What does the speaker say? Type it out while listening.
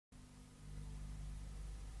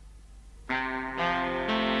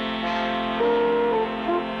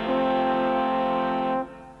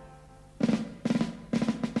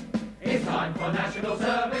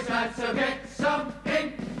dads to get some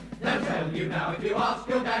in. They'll tell you now if you ask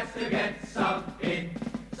your dads to get some in.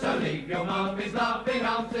 So leave your mummy's loving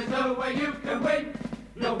arms, there's no way you can win.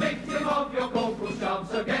 You're victim of your corporal's charm,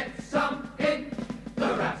 so get some in.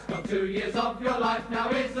 The rat's got 2 years of your life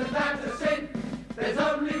now, isn't that a sin? There's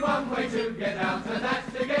only one way to get out, and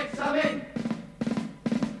that's to get some in.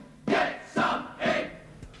 Get some in!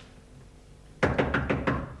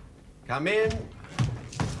 Come in.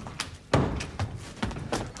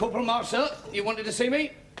 Corporal Marsh, sir, you wanted to see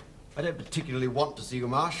me? I don't particularly want to see you,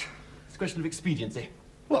 Marsh. It's a question of expediency.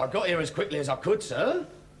 Well, I got here as quickly as I could, sir.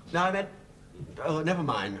 No, I meant... Oh, never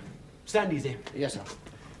mind. Stand easy. Yes, sir.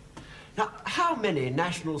 Now, how many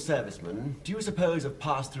national servicemen do you suppose have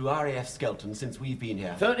passed through RAF Skelton since we've been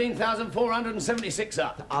here? 13,476,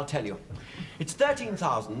 sir. I'll tell you. It's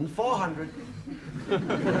 13,400...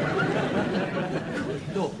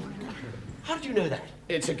 Look, how did you know that?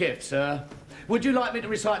 It's a gift, sir. Would you like me to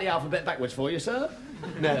recite the alphabet backwards for you, sir?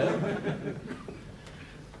 No.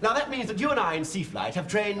 Now, that means that you and I in Sea Flight have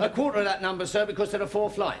trained... A quarter of that number, sir, because there are 4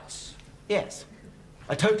 flights. Yes.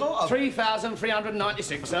 A total of...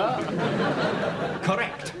 3,396, sir.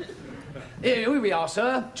 Correct. Here we are,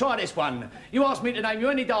 sir. Try this one. You asked me to name you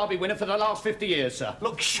any Derby winner for the last 50 years, sir.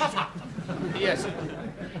 Look, shut up. Yes.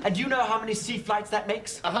 And do you know how many sea flights that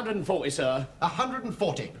makes? 140, sir.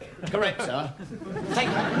 140. Correct, sir. Thank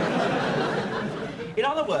you. In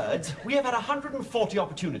other words, we have had 140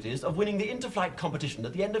 opportunities of winning the inter-flight competition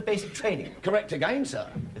at the end of basic training. Correct again, sir.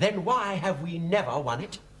 Then why have we never won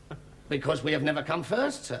it? Because we have never come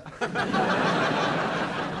first, sir.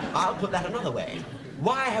 I'll put that another way.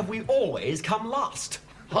 Why have we always come last?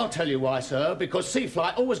 I'll tell you why, sir. Because Sea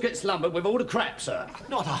Flight always gets lumbered with all the crap, sir.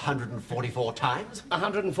 Not 144 times.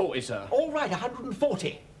 140, sir. All right,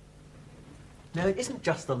 140. Now, it isn't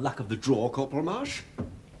just the luck of the draw, Corporal Marsh.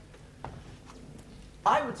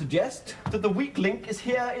 I would suggest that the weak link is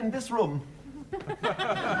here in this room.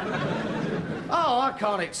 Oh, I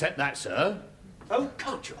can't accept that, sir. Oh,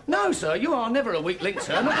 can't you? No, sir, you are never a weak link,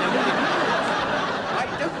 sir. Not in a million years.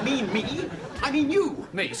 I don't mean me. I mean you.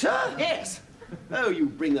 Me, sir? Yes. Oh, you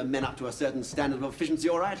bring the men up to a certain standard of efficiency,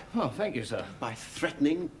 all right? Oh, thank you, sir. By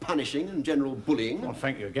threatening, punishing, and general bullying. Well,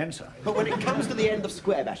 thank you again, sir. But when it comes to the end of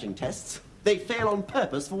square bashing tests, they fail on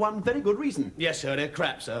purpose for one very good reason. Yes, sir, they're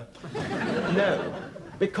crap, sir. No,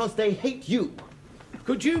 because they hate you.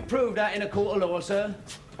 Could you prove that in a court of law, sir?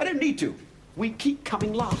 I don't need to. We keep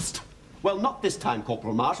coming last. Well, not this time,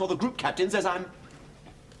 Corporal Marsh, or the group captain says I'm...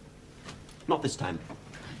 Not this time.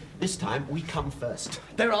 This time, we come first.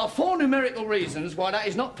 There are 4 numerical reasons why that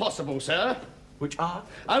is not possible, sir. Which are?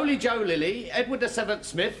 Only Joe Lilly, Edward VII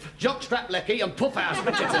Smith, Jockstrap Lecky, and Puffhouse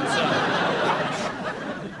Richardson, sir.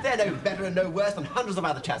 They're no better and no worse than hundreds of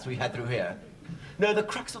other chaps we've had through here. No, the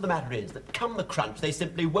crux of the matter is that come the crunch, they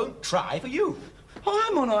simply won't try for you.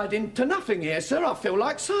 I'm on hiding to nothing here, sir. I feel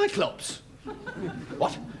like Cyclops.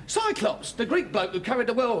 What? Cyclops, the Greek bloke who carried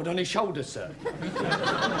the world on his shoulders, sir.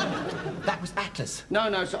 That was Atlas.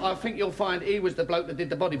 No, sir, I think you'll find he was the bloke that did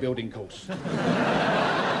the bodybuilding course. Look,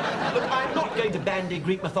 I'm not going to bandy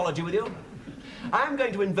Greek mythology with you. I'm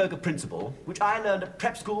going to invoke a principle which I learned at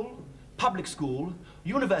prep school, public school,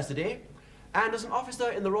 university, and as an officer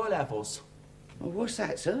in the Royal Air Force. Well, what's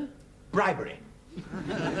that, sir? Bribery.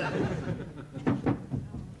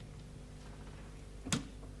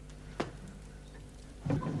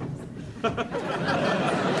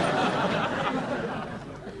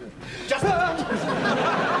 Just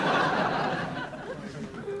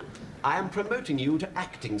I am promoting you to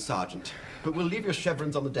acting sergeant, but we'll leave your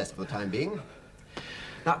chevrons on the desk for the time being.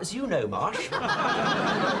 Now, as you know, Marsh, an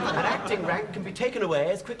acting rank can be taken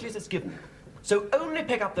away as quickly as it's given. So only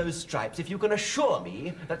pick up those stripes if you can assure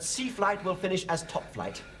me that Sea Flight will finish as top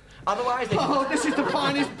flight. Otherwise, they... Oh, this is the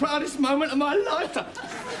finest, proudest moment of my life.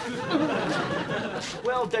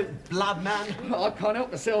 Well, don't blab, man. Oh, I can't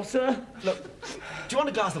help myself, sir. Look, do you want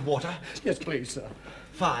a glass of water? Yes, please, sir.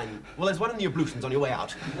 Fine. Well, there's one in the ablutions on your way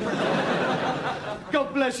out.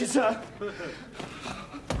 God bless you, sir.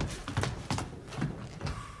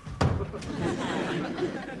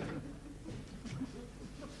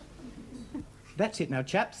 That's it now,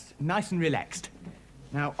 chaps. Nice and relaxed.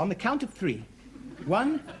 Now, on the count of 3.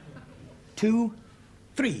 1, 2,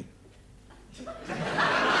 3.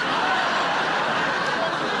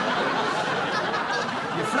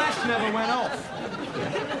 Your flash never went off.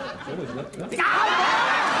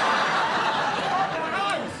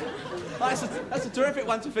 That's a terrific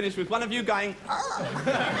one to finish with. One of you going...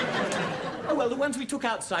 Oh, well, the ones we took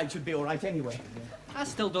outside should be all right anyway. I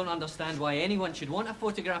still don't understand why anyone should want a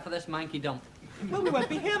photograph of this manky dump. Well, we won't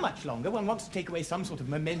be here much longer. One wants to take away some sort of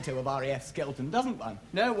memento of RAF skeleton, doesn't one?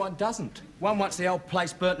 No, one doesn't. One wants the old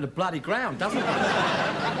place burnt to the bloody ground, doesn't one?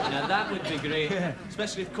 Now, that would be great. Yeah.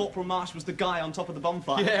 Especially if Corporal Marsh was the guy on top of the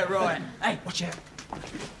bonfire. Yeah, right. Hey, watch out.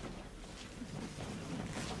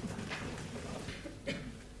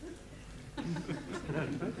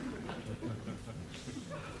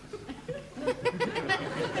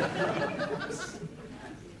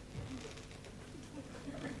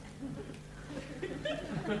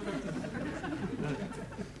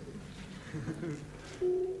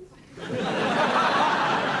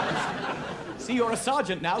 See, you're a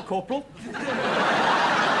sergeant now, Corporal.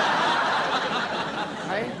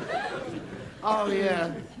 Hey? Oh,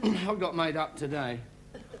 yeah. I got made up today.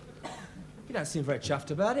 You don't seem very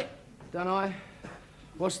chuffed about it. Don't I?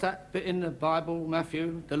 What's that bit in the Bible,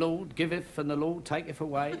 Matthew? The Lord giveth and the Lord taketh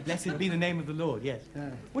away. Blessed be the name of the Lord, yes.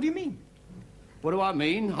 What do you mean? What do I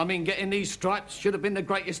mean? I mean, getting these stripes should have been the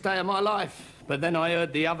greatest day of my life. But then I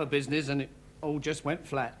heard the other business and it all just went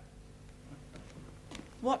flat.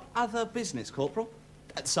 What other business, Corporal?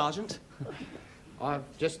 Sergeant? I've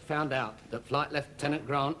just found out that Flight Lieutenant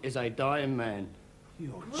Grant is a dying man.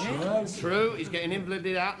 You're true. True, he's getting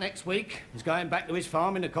invalided out next week. He's going back to his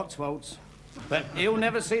farm in the Cotswolds. But he'll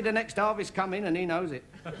never see the next harvest come in, and he knows it.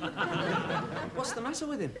 What's the matter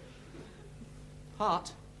with him?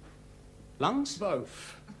 Heart? Lungs?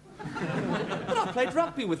 Both. But I played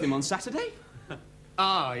rugby with him on Saturday.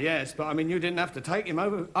 Ah, yes, but I mean, you didn't have to take him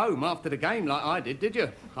over home after the game like I did you?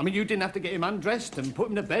 I mean, you didn't have to get him undressed and put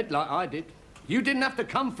him to bed like I did. You didn't have to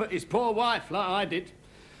comfort his poor wife like I did.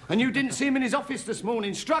 And you didn't see him in his office this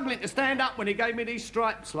morning struggling to stand up when he gave me these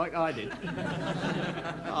stripes like I did.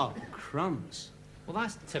 Oh, crumbs. Well,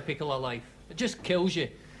 that's typical of life. It just kills you.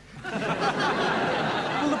 Will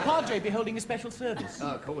the Padre be holding a special service? Oh,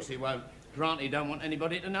 of course he won't. Granty don't want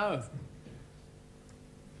anybody to know.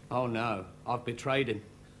 Oh, no, I've betrayed him.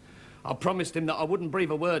 I promised him that I wouldn't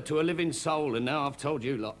breathe a word to a living soul, and now I've told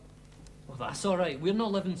you lot. Well, that's all right. We're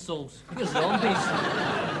not living souls. We're zombies.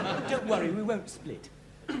 Don't worry, we won't split.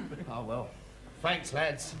 Oh, well. Thanks,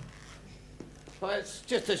 lads. Well, it's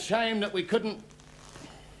just a shame that we couldn't...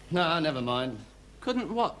 No, never mind.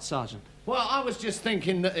 Couldn't what, Sergeant? Well, I was just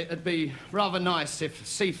thinking that it'd be rather nice if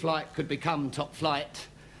sea flight could become top flight.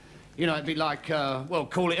 You know, it'd be like, well,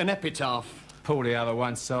 call it an epitaph. Pull the other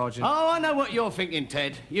one, Sergeant. Oh, I know what you're thinking,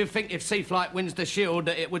 Ted. You think if sea flight wins the shield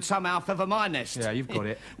that it would somehow feather my nest. Yeah, you've got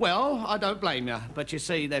it. Well, I don't blame you, but you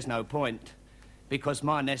see, there's no point. Because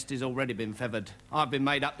my nest has already been feathered. I've been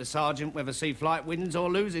made up to sergeant whether sea flight wins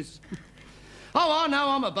or loses. Oh, I know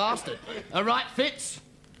I'm a bastard. All right, Fitz?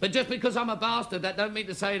 But just because I'm a bastard, that don't mean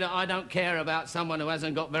to say that I don't care about someone who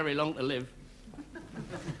hasn't got very long to live.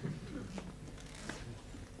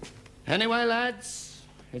 Anyway, lads,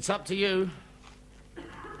 it's up to you.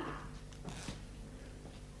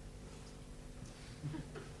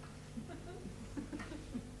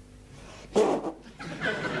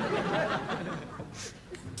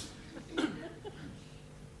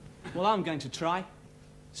 Well, I'm going to try.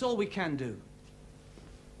 It's all we can do.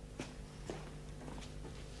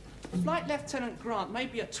 Flight Lieutenant Grant may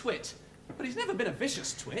be a twit, but he's never been a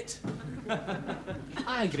vicious twit.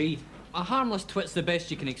 I agree. A harmless twit's the best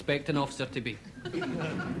you can expect an officer to be.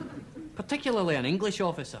 Particularly an English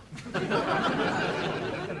officer.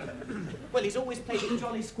 Well, he's always played it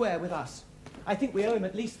jolly square with us. I think we owe him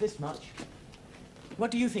at least this much. What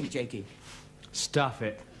do you think, Jakey? Stuff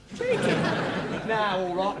it. Now,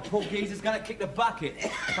 all right, the poor geezer's going to kick the bucket.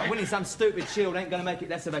 But winning some stupid shield ain't going to make it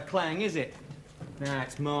less of a clang, is it? Nah,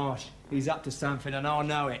 it's Marsh. He's up to something, and I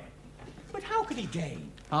know it. But how could he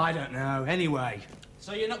gain? I don't know. Anyway.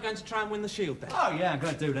 So you're not going to try and win the shield, then? Oh, yeah, I'm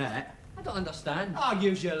going to do that. I don't understand. Oh,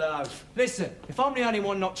 use your love. Listen, if I'm the only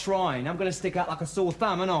one not trying, I'm going to stick out like a sore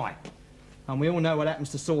thumb, and I. And we all know what happens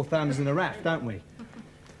to sore thumbs in the RAF, don't we?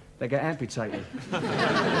 They get amputated.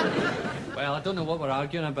 Well, I don't know what we're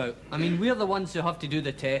arguing about. I mean, we're the ones who have to do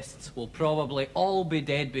the tests. We'll probably all be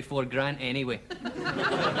dead before Grant anyway.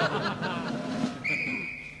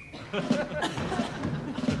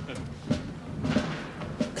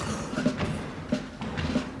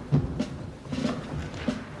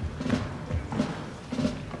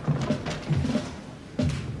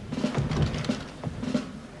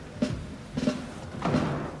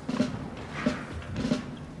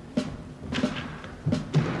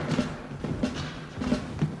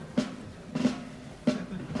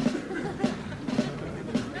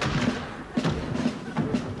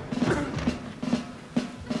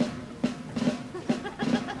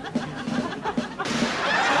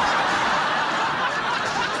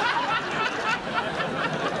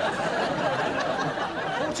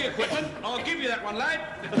 one, lad.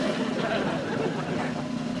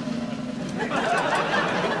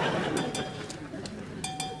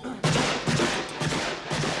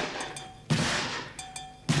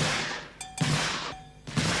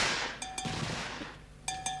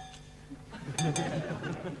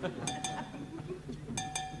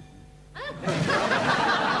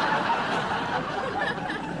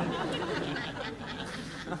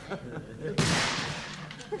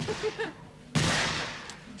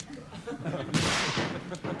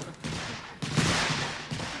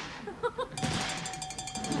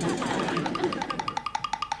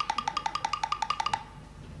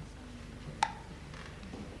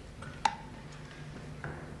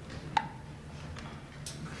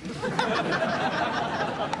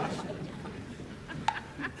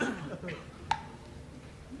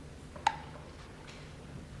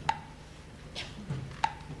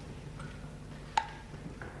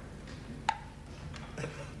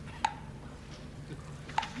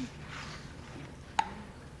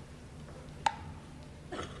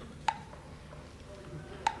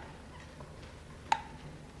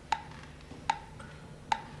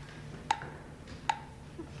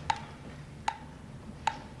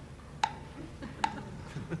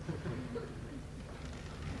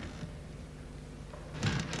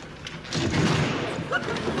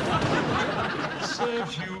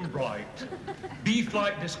 Serves you right. B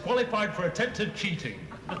flight disqualified for attempted cheating.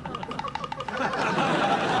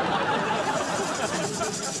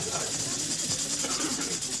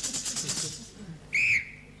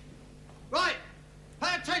 Right,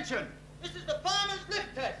 pay attention. This is the farmer's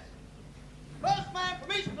lift test. First man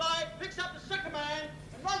from each flight picks up the second man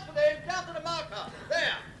and runs with him down to the marker.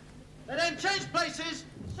 There. They then change places.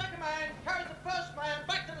 The second man carries the first man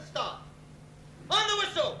back to the start. On the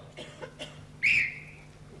whistle.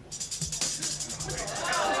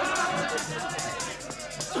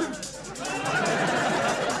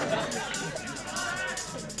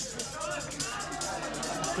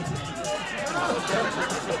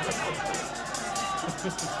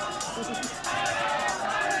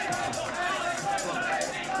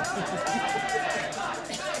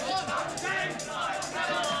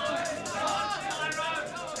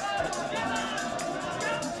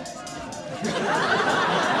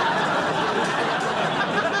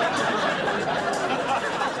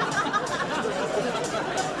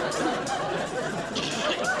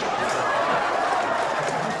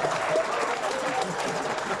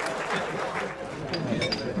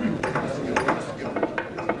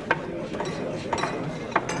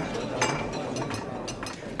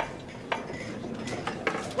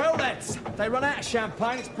 They run out of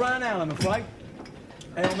champagne, it's brown ale, I'm afraid.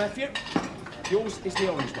 Matthew, yours is the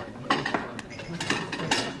orange one.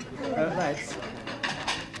 Lads,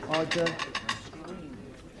 I'd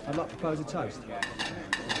like to propose a toast.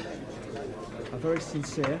 A very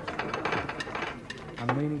sincere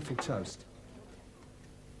and meaningful toast.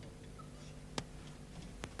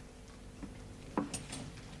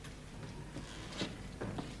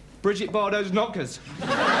 Bridget Bardot's knockers.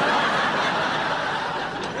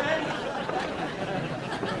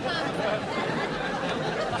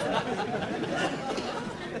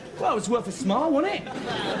 Well, it was worth a smile, wasn't it?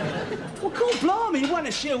 Well, cool, blimey, you won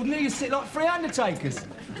a shield and you sit like three undertakers.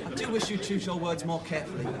 I do wish you'd choose your words more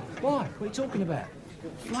carefully. Why? What are you talking about?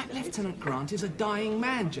 Flight Lieutenant Grant is a dying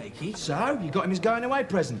man, Jakey. So, you got him his going-away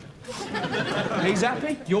present. He's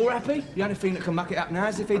happy, you're happy. The only thing that can muck it up now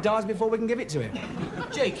is if he dies before we can give it to him.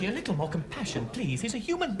 Jakey, a little more compassion, please. He's a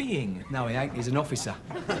human being. No, he ain't. He's an officer.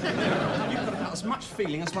 You've got about as much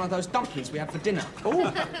feeling as one of those dumplings we had for dinner.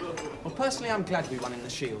 Oh! Well, personally, I'm glad we won in the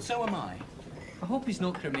Shield. So am I. I hope he's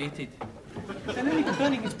not cremated. They're only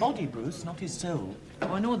burning his body, Bruce, not his soul.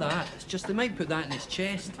 Oh, I know that. It's just they might put that in his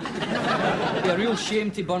chest. It'd be a real shame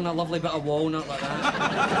to burn a lovely bit of walnut like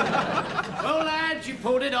that. Well, lads, you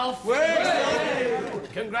pulled it off.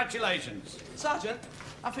 Congratulations. Sergeant,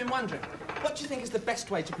 I've been wondering, what do you think is the best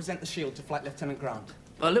way to present the Shield to Flight Lieutenant Grant?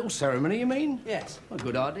 A little ceremony, you mean? Yes. A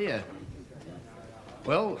good idea.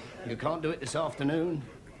 Well, you can't do it this afternoon.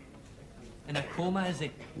 In a coma, is he?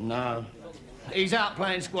 No. He's out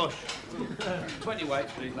playing squash. 20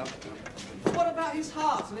 weights, please, love. What about his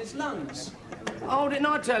heart and his lungs? Oh, didn't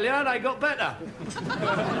I tell you? They got better.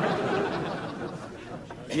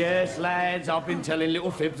 Yes, lads, I've been telling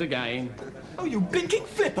little fibs again. Oh, you blinking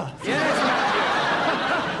flipper! Yes, Matthew.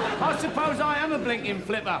 I suppose I am a blinking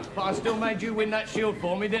flipper, but I still made you win that shield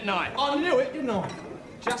for me, didn't I? I knew it, didn't I?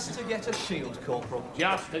 Just to get a shield, Corporal.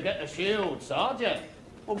 Just to get the shield, Sergeant.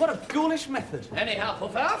 Well, what a ghoulish method. Anyhow,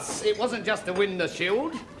 Puffhouse, it wasn't just to win the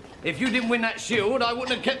shield. If you didn't win that shield, I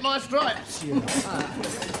wouldn't have kept my stripes.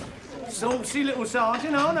 Saucy little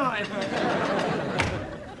sergeant, aren't I?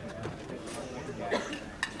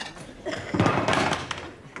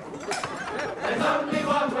 There's only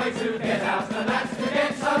one way to get out, and that's to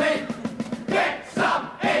get some in. Get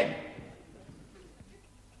some in!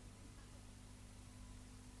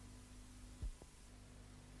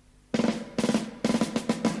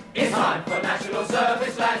 It's time for national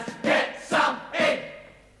service, lads. Get some in!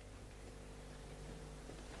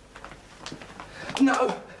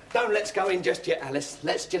 No, don't let's go in just yet, Alice.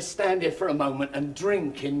 Let's just stand here for a moment and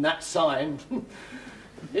drink in that sign.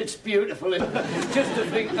 It's beautiful. Just to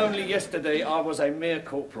think only yesterday I was a mere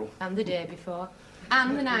corporal. And the day before.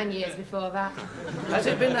 And the 9 years before that. Has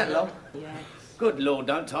it been that long? Yes. Good Lord,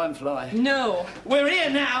 don't time fly. No. We're here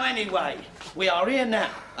now anyway. We are here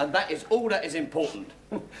now, and that is all that is important.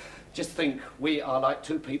 Just think, we are like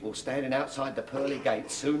two people standing outside the pearly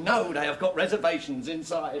gates who know they have got reservations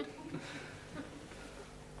inside.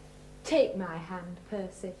 Take my hand,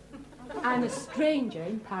 Percy. I'm a stranger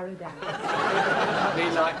in paradise. Me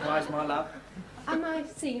likewise, my love. Am I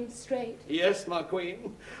seem straight? Yes, my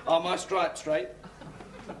queen. Are my stripes straight?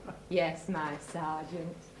 Yes, my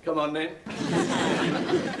sergeant. Come on, then.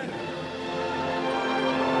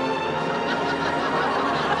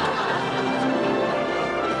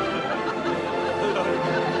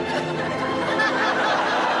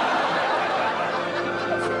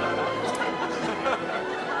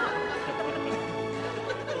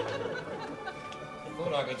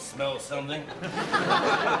 I could smell something.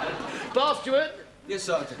 Bar steward. Yes,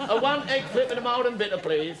 Sergeant. A 1 egg flip and a mild and bitter,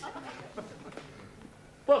 please.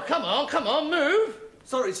 Well, come on, move.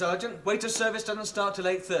 Sorry, Sergeant. Waiter's service doesn't start till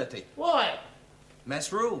 8:30. Why?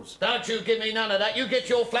 Mess rules. Don't you give me none of that. You get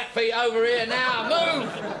your flat feet over here now.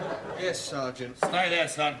 Move. Yes, Sergeant. Stay there,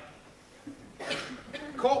 son.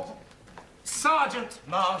 Corp. Sergeant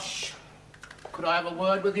Marsh. Could I have a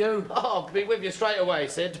word with you? Oh, I'll be with you straight away,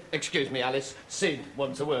 Sid. Excuse me, Alice. Sid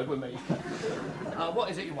wants a word with me. What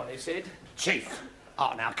is it you wanted, Sid? Chief.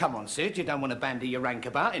 Oh, now, come on, Sid. You don't want to bandy your rank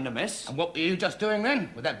about in the mess. And what were you just doing then,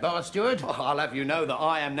 with that bar steward? Oh, I'll have you know that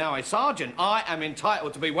I am now a sergeant. I am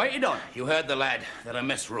entitled to be waited on. You heard the lad. There are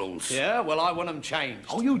mess rules. Yeah, well, I want them changed.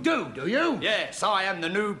 Oh, you do you? Yes, I am the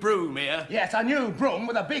new broom here. Yes, a new broom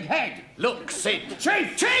with a big head. Look, Sid.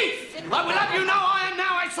 Chief! Chief! I will have you know I am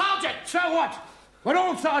now a sergeant. So what? We're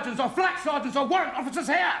all sergeants or flat sergeants or warrant officers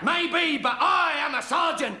here. Maybe, but I am a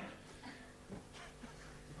sergeant.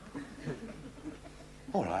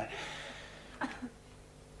 All right.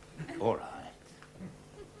 All right.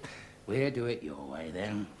 We'll do it your way,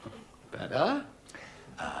 then. Better?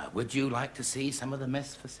 Would you like to see some of the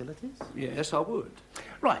mess facilities? Yes, I would.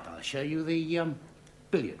 Right, I'll show you the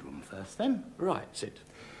billiard room first, then. Right, Sid.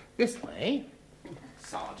 This way.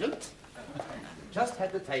 Sergeant. Just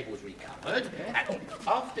had the tables recovered. Yeah. And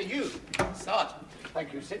after you, Sergeant.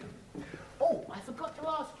 Thank you, Sid. Oh, I forgot to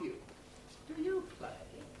ask you. Do you play?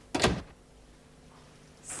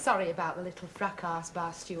 Sorry about the little fracas,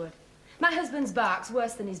 bar steward. My husband's bark's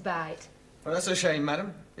worse than his bite. Well, that's a shame,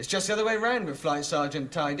 madam. It's just the other way round with Flight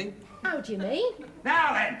Sergeant Tidy. How do you mean?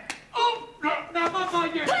 Now then. Oh, no, not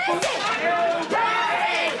mind you.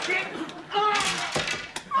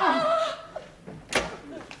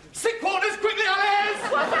 Sick quarters, quickly,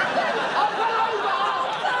 Alice! What's happened? I'll pull over!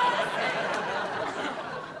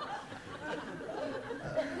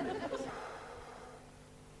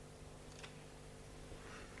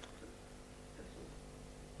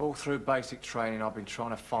 All through basic training, I've been trying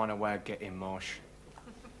to find a way of getting Marsh.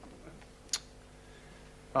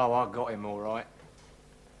 Oh, I got him all right.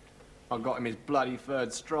 I got him his bloody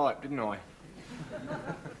third stripe, didn't I?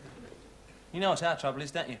 You know what our trouble is,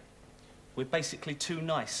 don't you? We're basically too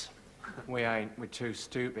nice. We ain't. We're too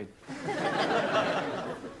stupid.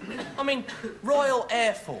 I mean, Royal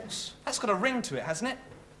Air Force. That's got a ring to it, hasn't it?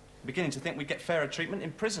 Beginning to think we'd get fairer treatment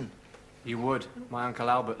in prison. You would. My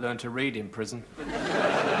Uncle Albert learned to read in prison.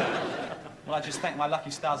 Well, I just thank my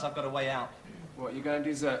lucky stars I've got a way out. What, you going to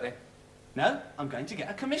desert then? No, I'm going to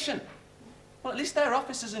get a commission. Well, at least they're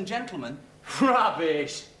officers and gentlemen.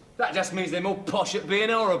 Rubbish! That just means they're more posh at being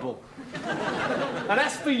horrible. And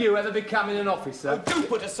as for you ever becoming an officer... Oh, do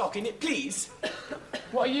put a sock in it, please.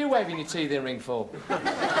 What are you waving your teething ring for?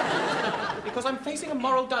 Because I'm facing a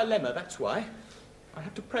moral dilemma, that's why. I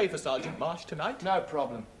have to pray for Sergeant Marsh tonight. No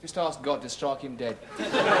problem. Just ask God to strike him dead.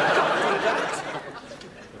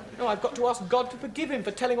 No, I've got to ask God to forgive him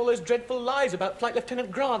for telling all those dreadful lies about Flight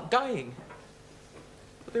Lieutenant Grant dying.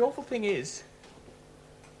 But the awful thing is,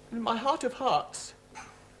 in my heart of hearts,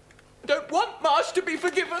 I don't want Marsh to be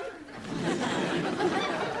forgiven.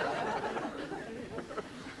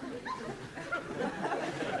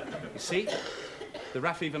 You see? The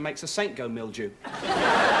raff even makes a saint go mildew.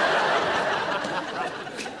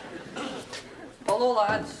 Hello,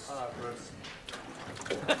 lads. Hello, Bruce.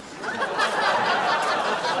 What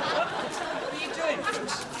are you doing,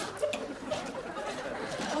 Bruce?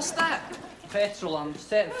 What's that? Petrol. I'm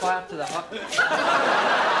setting fire to the hut.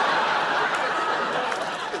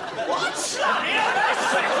 What? Bloody hell,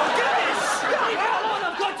 that's goodness! Hold on,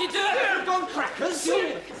 I've got to do it! Here, gone crackers!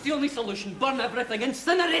 It's the only solution. Burn everything,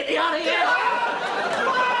 incinerate the area!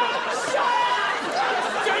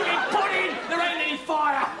 Jamie pudding! There ain't any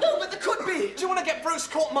fire! No, but there could be. Do you want to get Bruce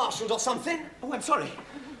court-martialed or something? Oh, I'm sorry.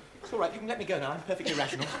 It's all right, you can let me go now. I'm perfectly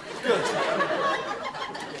rational. Good.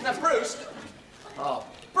 Now, Bruce. Oh,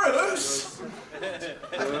 Bruce!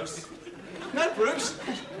 Bruce. No, Bruce.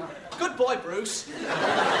 Good boy, Bruce. Give me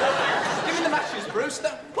the matches, Bruce.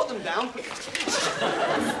 Put them down.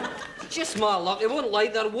 Just my luck, they won't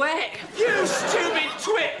light, they're wet. You stupid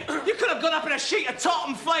twit! You could have gone up in a sheet of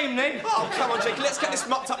tartan flame then. Oh, come on, Jakey. Let's get this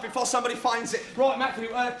mopped up before somebody finds it. Right, Matthew,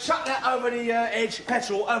 chuck that over the edge,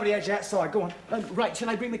 petrol over the edge outside. Go on. Right, shall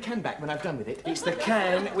I bring the can back when I've done with it? It's the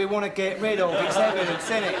can we want to get rid of. It's evidence,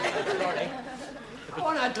 isn't it? Sorry. I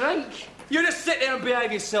want a drink. You just sit there and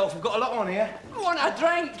behave yourself. We've got a lot on here. I want a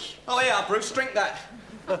drink. Oh, yeah, Bruce. Drink that.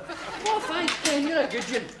 Oh, thanks, Ken. You're a good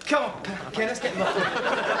one. Come on, Ken, let's get muffled.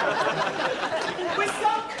 We're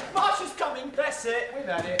stuck. Marshal's coming. That's it. We've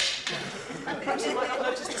had it. Perhaps you might not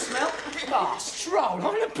notice the smell. Oh, stroll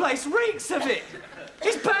on. The place reeks of it.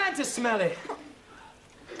 He's bound to smell it.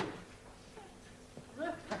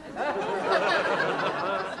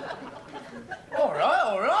 All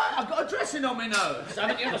right. I've got a dressing on my nose.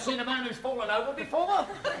 Haven't you ever seen a man who's fallen over before?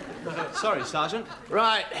 Sorry, Sergeant.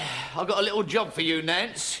 Right, I've got a little job for you,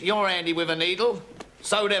 Nance. You're handy with a needle.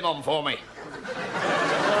 Sew them on for me.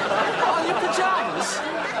 Oh, your pyjamas?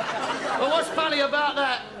 Well, what's funny about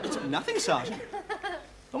that? Nothing, Sergeant.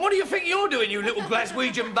 And what do you think you're doing, you little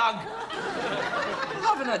Glaswegian bug?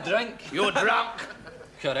 Having a drink. You're drunk.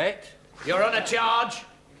 Correct. You're on a charge.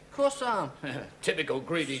 Of course I am. Typical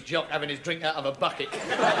greedy jock having his drink out of a bucket.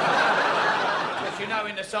 Yes, you know,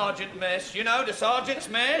 in the sergeant mess. You know, the sergeant's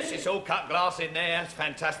mess. It's all cut glass in there. It's a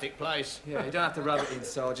fantastic place. Yeah, you don't have to rub it in,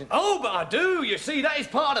 Sergeant. Oh, but I do. You see, that is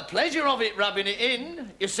part of the pleasure of it, rubbing it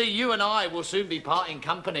in. You see, you and I will soon be parting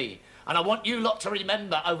company. And I want you lot to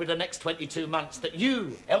remember over the next 22 months that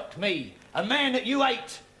you helped me, a man that you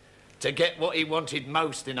ate, to get what he wanted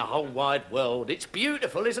most in the whole wide world. It's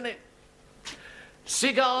beautiful, isn't it?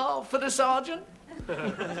 Cigar for the sergeant?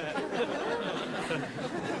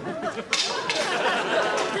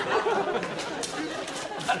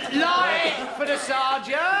 Light for the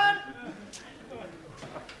sergeant?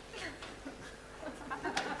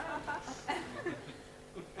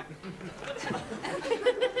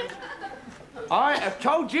 I have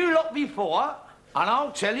told you lot before, and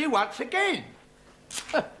I'll tell you once again.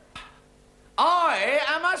 I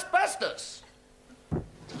am asbestos.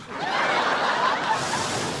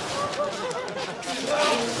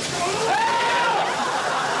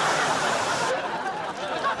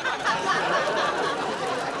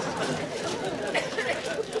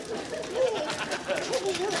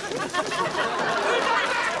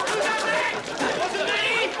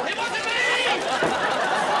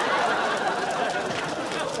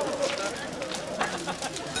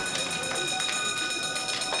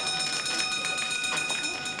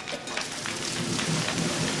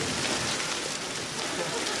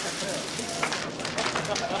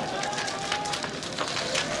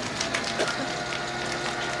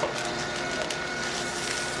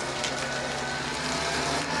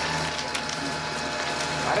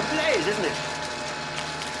 Quite a blaze, isn't it?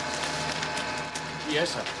 Yes,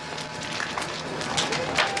 sir.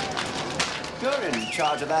 You're in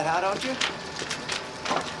charge of that hut, aren't you?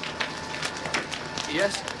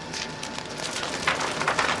 Yes.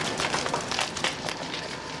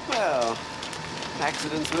 Well,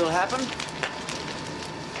 accidents will happen.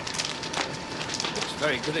 It's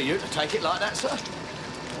very good of you to take it like that, sir.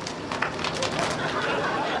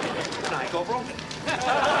 Good night, Corporal.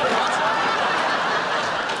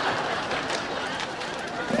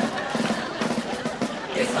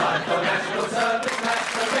 It's time for national service,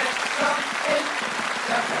 let's get some in.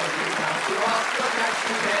 They'll tell you how to ask your cash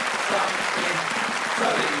to get some in. So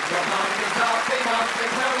leave your money laughing up,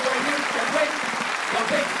 there's no way you can win. Your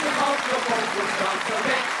victim of your fault will start to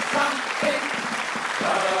get some in.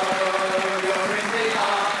 So you're in the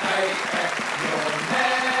RAF, you'll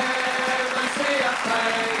never see us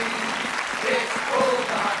play. It's pull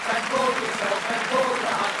the hut and pull yourself and pull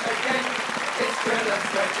the hut again. It's drill and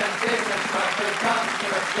stretch and tears and strife that comes to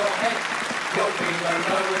rest your head.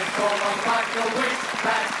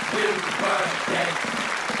 dead.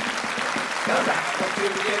 So that's for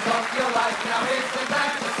 2 years of your life. Now here's the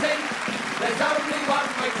damn thing. There's only one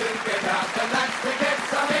way to get